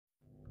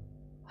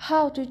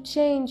how to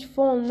change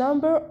phone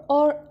number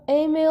or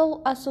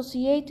email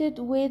associated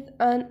with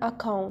an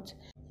account.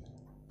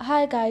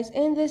 Hi guys,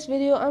 in this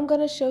video I'm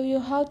gonna show you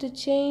how to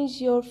change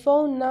your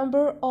phone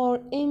number or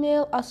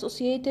email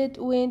associated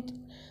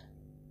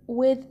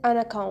with an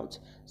account.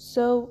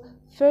 So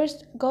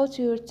first go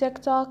to your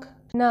TikTok.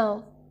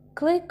 Now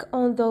click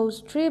on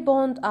those three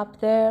buttons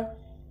up there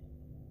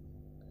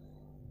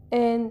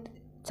and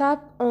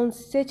tap on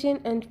setting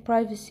and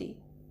privacy.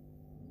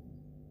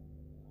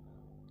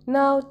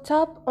 Now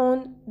tap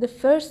on the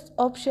first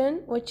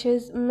option, which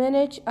is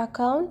manage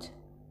account,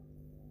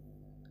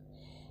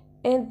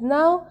 and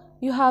now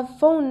you have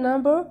phone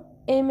number,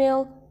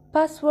 email,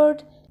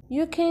 password.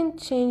 You can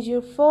change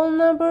your phone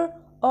number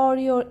or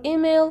your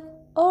email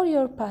or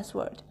your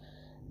password.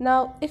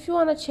 Now if you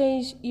want to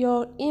change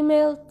your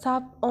email,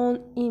 tap on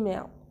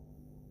email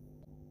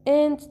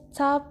and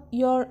tap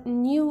your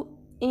new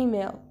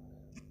email.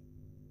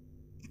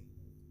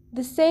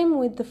 The same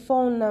with the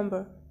phone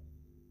number.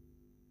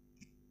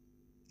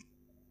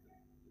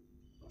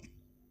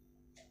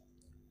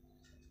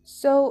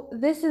 So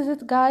this is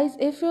it guys.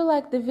 If you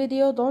like the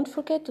video, don't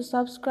forget to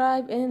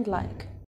subscribe and like.